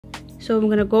So I'm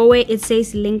gonna go where it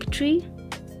says Linktree.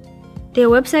 Their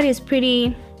website is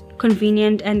pretty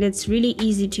convenient and it's really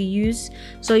easy to use.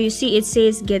 So you see it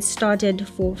says get started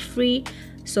for free.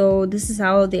 So this is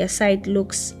how their site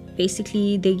looks.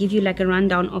 Basically they give you like a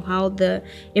rundown of how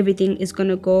everything is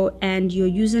gonna go and your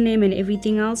username and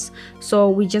everything else. So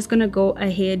we're just gonna go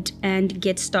ahead and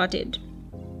get started.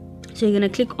 So you're gonna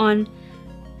click on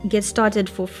get started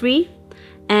for free,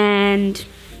 and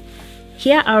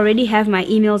here I already have my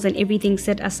emails and everything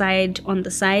set aside on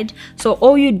the side. So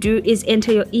all you do is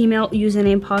enter your email,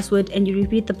 username, password, and you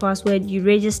repeat the password, you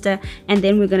register, and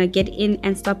then we're gonna get in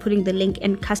and start putting the link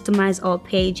and customize our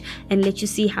page and let you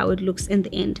see how it looks in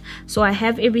the end. So I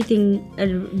have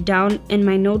everything down in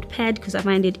my notepad because I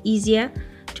find it easier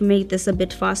to make this a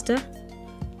bit faster.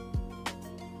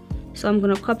 So I'm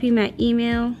gonna copy my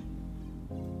email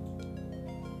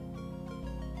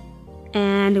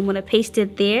and I'm gonna paste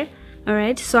it there.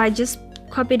 Alright, so I just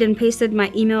copied and pasted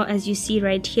my email as you see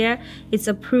right here. It's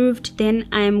approved. Then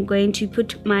I'm going to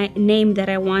put my name that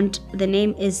I want. The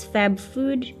name is Fab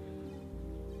Food.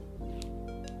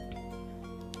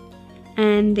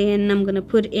 And then I'm gonna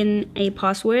put in a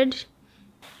password,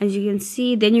 as you can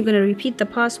see. Then you're gonna repeat the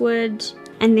password,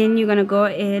 and then you're gonna go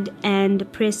ahead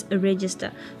and press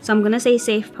register. So I'm gonna say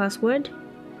save password,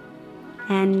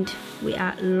 and we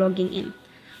are logging in.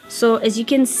 So as you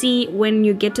can see, when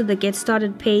you get to the get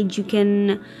started page, you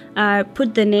can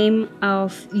put the name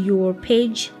of your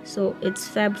page. So it's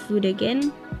Fab Food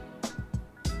again.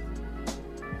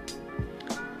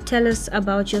 Tell us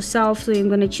about yourself. So you're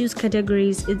going to choose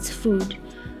categories. It's food.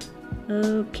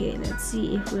 Okay, let's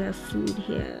see if we have food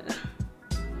here.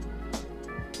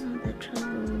 Oh, the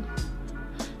travel.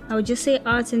 I would just say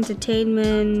arts,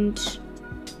 entertainment,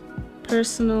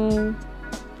 personal,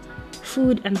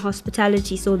 food, and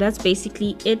hospitality. So that's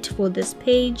basically it for this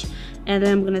page. And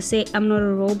then I'm gonna say I'm not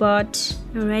a robot.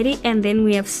 Alrighty, and then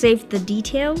we have saved the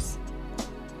details.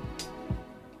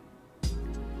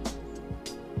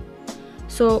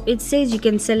 So it says you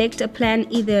can select a plan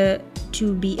either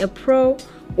to be a pro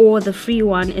or the free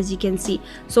one, as you can see.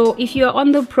 So if you're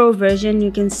on the pro version,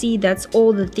 you can see that's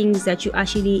all the things that you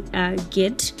actually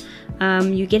get.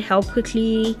 You get help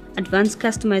quickly, advanced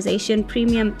customization,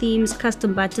 premium themes,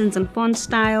 custom buttons and font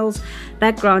styles,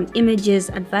 background images,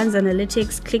 advanced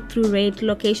analytics, click-through rate,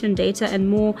 location data, and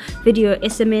more, video,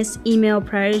 SMS, email,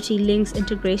 priority links,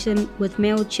 integration with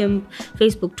MailChimp,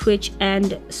 Facebook, Twitch,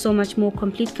 and so much more.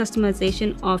 Complete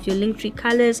customization of your Linktree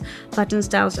colors, button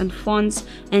styles, and fonts.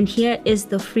 And here is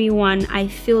the free one. I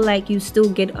feel like you still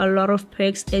get a lot of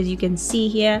perks, as you can see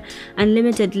here.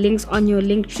 Unlimited links on your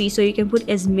Linktree, so you can put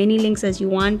as many links as you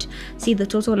want. See the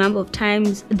total number of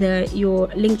times your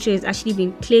Linktree is actually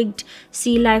being clicked.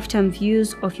 See lifetime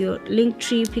views of your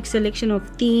Linktree, pick selection of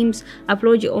themes,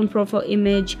 upload your own profile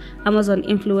image, Amazon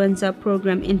influencer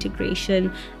program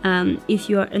integration if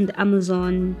you are in the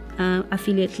Amazon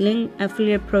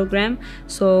affiliate program.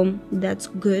 So that's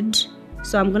good.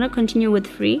 So I'm gonna continue with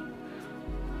free.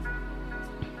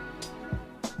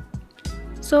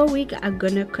 So we are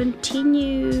gonna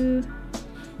continue.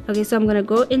 Okay, so I'm gonna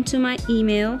go into my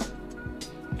email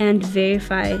and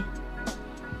verify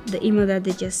the email that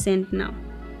they just sent now.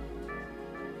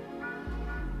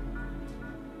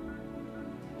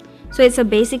 So it's a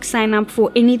basic sign up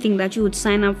for anything that you would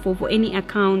sign up for any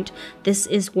account. This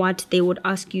is what they would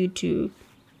ask you to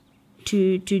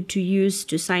use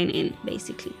to sign in,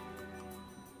 basically.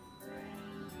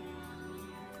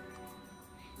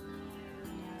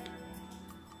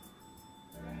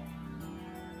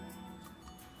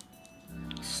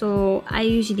 So I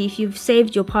usually, if you've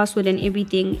saved your password and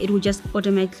everything, it will just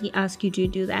automatically ask you to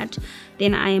do that.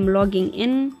 Then I am logging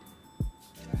in.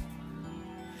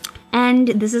 And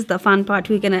this is the fun part.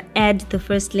 We're gonna add the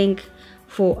first link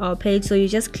for our page. So you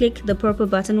just click the purple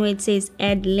button where it says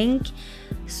add link.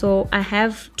 So I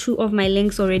have 2 of my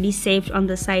links already saved on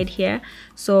the side here.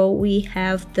 So we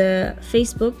have the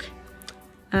Facebook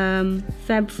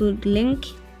Fab Food link.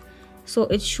 So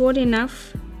it's short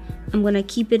enough. I'm gonna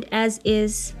keep it as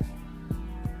is.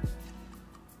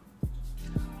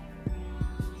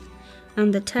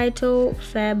 And the title,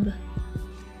 Fab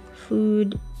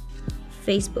Food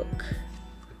Facebook.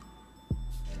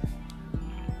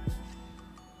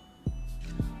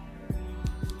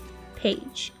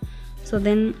 Page. So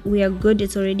then we are good,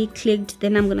 it's already clicked.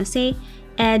 Then I'm gonna say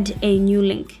add a new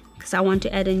link because I want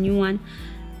to add a new one.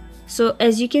 So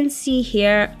as you can see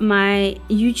here, my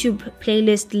YouTube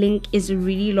playlist link is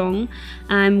really long.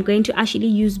 I'm going to actually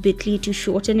use Bitly to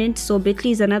shorten it. So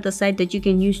Bitly is another site that you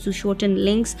can use to shorten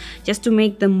links, just to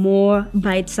make them more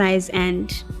bite-sized and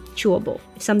chewable.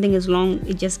 If something is long,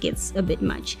 it just gets a bit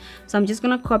much. So I'm just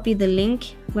gonna copy the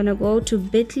link. I'm gonna go to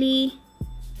Bitly,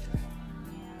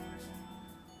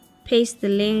 paste the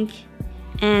link,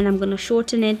 and I'm gonna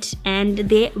shorten it, and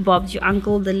there, Bob's your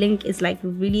uncle. The link is like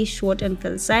really short and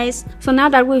concise. So now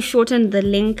that we've shortened the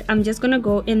link, I'm just gonna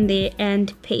go in there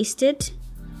and paste it.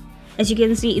 As you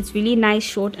can see, it's really nice,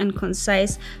 short and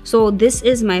concise. So this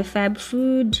is my Fab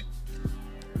Food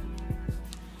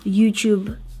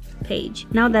YouTube page.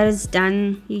 Now that is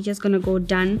done, you're just gonna go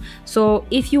done. So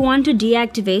if you want to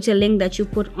deactivate a link that you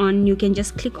put on, you can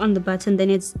just click on the button,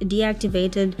 then it's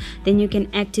deactivated, then you can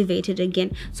activate it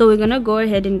again. So we're gonna go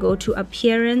ahead and go to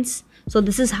appearance. So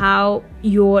this is how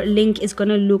your link is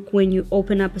gonna look when you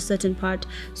open up a certain part.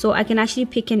 So I can actually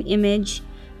pick an image.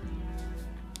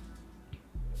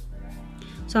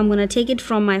 So I'm gonna take it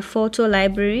from my photo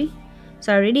library.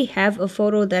 So I already have a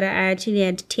photo that I actually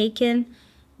had taken,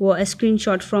 or a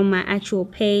screenshot from my actual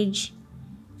page.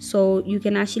 So you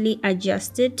can actually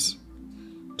adjust it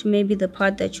to maybe the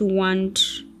part that you want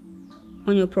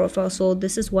on your profile. So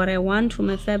this is what I want for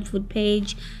my Fab Food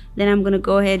page. Then I'm gonna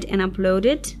go ahead and upload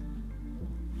it.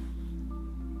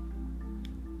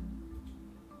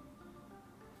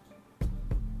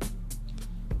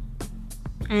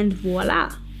 And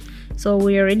voila. So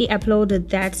we already uploaded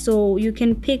that. So you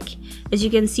can pick, as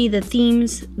you can see, the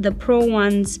themes, the pro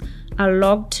ones are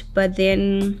locked, but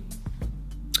then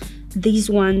these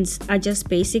ones are just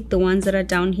basic. The ones that are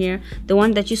down here, the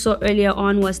one that you saw earlier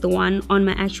on was the one on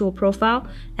my actual profile,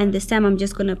 and this time I'm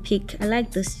just gonna pick, I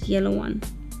like this yellow one.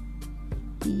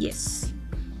 Yes,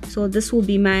 so this will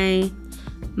be my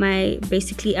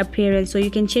basically appearance. So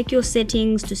you can check your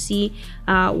settings to see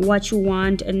what you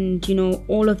want, and you know,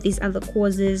 all of these other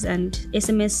courses and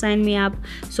SMS sign me up.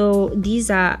 So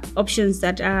these are options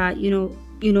that are you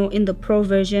know in the pro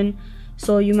version.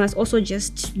 So you must also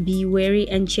just be wary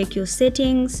and check your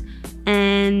settings.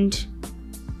 And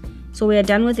so we are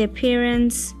done with the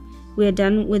appearance, we are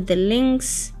done with the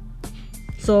links.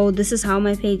 So this is how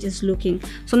my page is looking.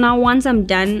 So now once I'm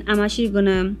done, I'm actually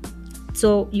gonna,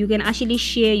 so you can actually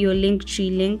share your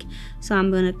Linktree link. So I'm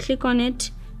gonna click on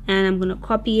it and I'm gonna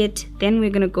copy it. Then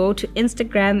we're gonna go to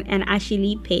Instagram and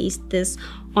actually paste this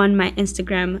on my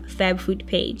Instagram Fab Food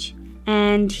page.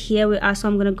 And here we are. So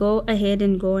I'm gonna go ahead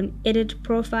and go and edit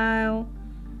profile.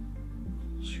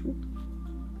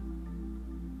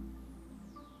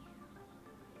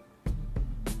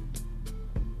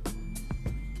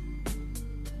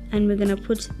 And we're gonna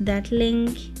put that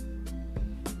link,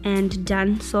 and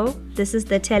done. So this is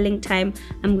the telling time.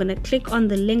 I'm gonna click on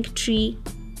the Linktree,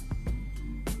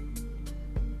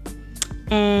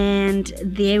 and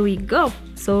there we go.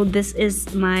 So this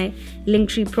is my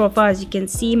Linktree profile. As you can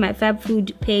see, my Fab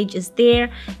Food page is there,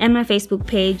 and my Facebook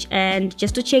page. And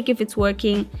just to check if it's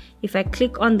working, if I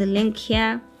click on the link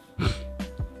here,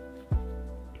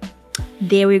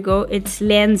 there we go, it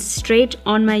lands straight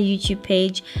on my YouTube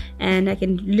page, and I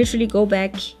can literally go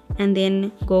back and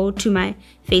then go to my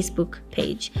Facebook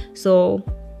page. So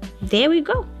there we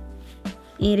go,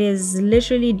 it is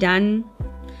literally done.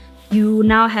 You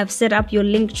now have set up your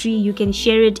Linktree. You can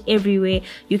share it everywhere.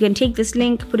 You can take this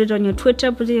link, put it on your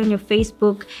Twitter, put it on your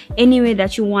Facebook, anywhere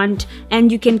that you want,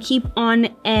 and you can keep on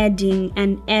adding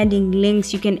and adding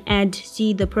links. You can add,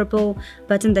 see the purple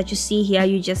button that you see here,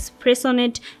 you just press on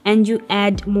it and you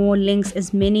add more links,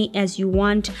 as many as you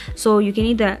want. So you can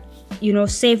either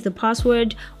save the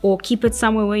password or keep it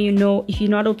somewhere where if you're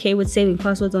not okay with saving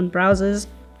passwords on browsers,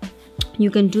 you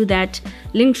can do that.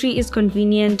 Linktree is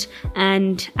convenient,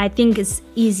 and I think it's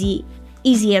easy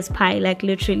as pie, like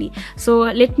literally. So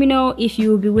let me know if you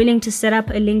will be willing to set up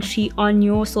a Linktree on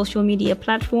your social media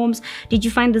platforms. Did you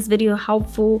find this video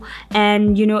helpful?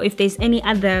 And if there's any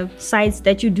other sites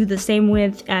that you do the same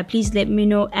with, please let me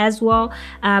know as well.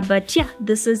 But yeah,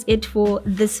 this is it for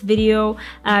this video.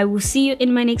 I will see you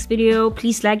in my next video.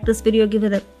 Please like this video, give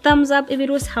it a thumbs up if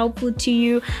it was helpful to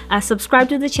you. Subscribe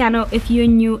to the channel if you're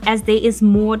new, as there is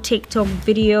more TikTok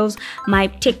videos. My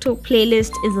TikTok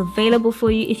playlist is available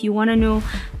for you if you want to know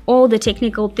all the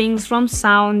technical things, from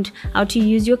sound, how to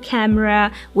use your camera,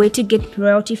 where to get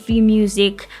royalty-free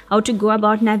music, how to go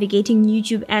about navigating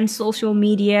YouTube and social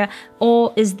media.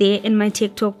 All is there in my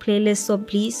TikTok playlist, so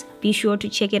please be sure to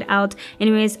check it out.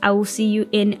 Anyways, I will see you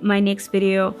in my next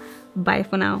video. Bye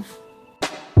for now.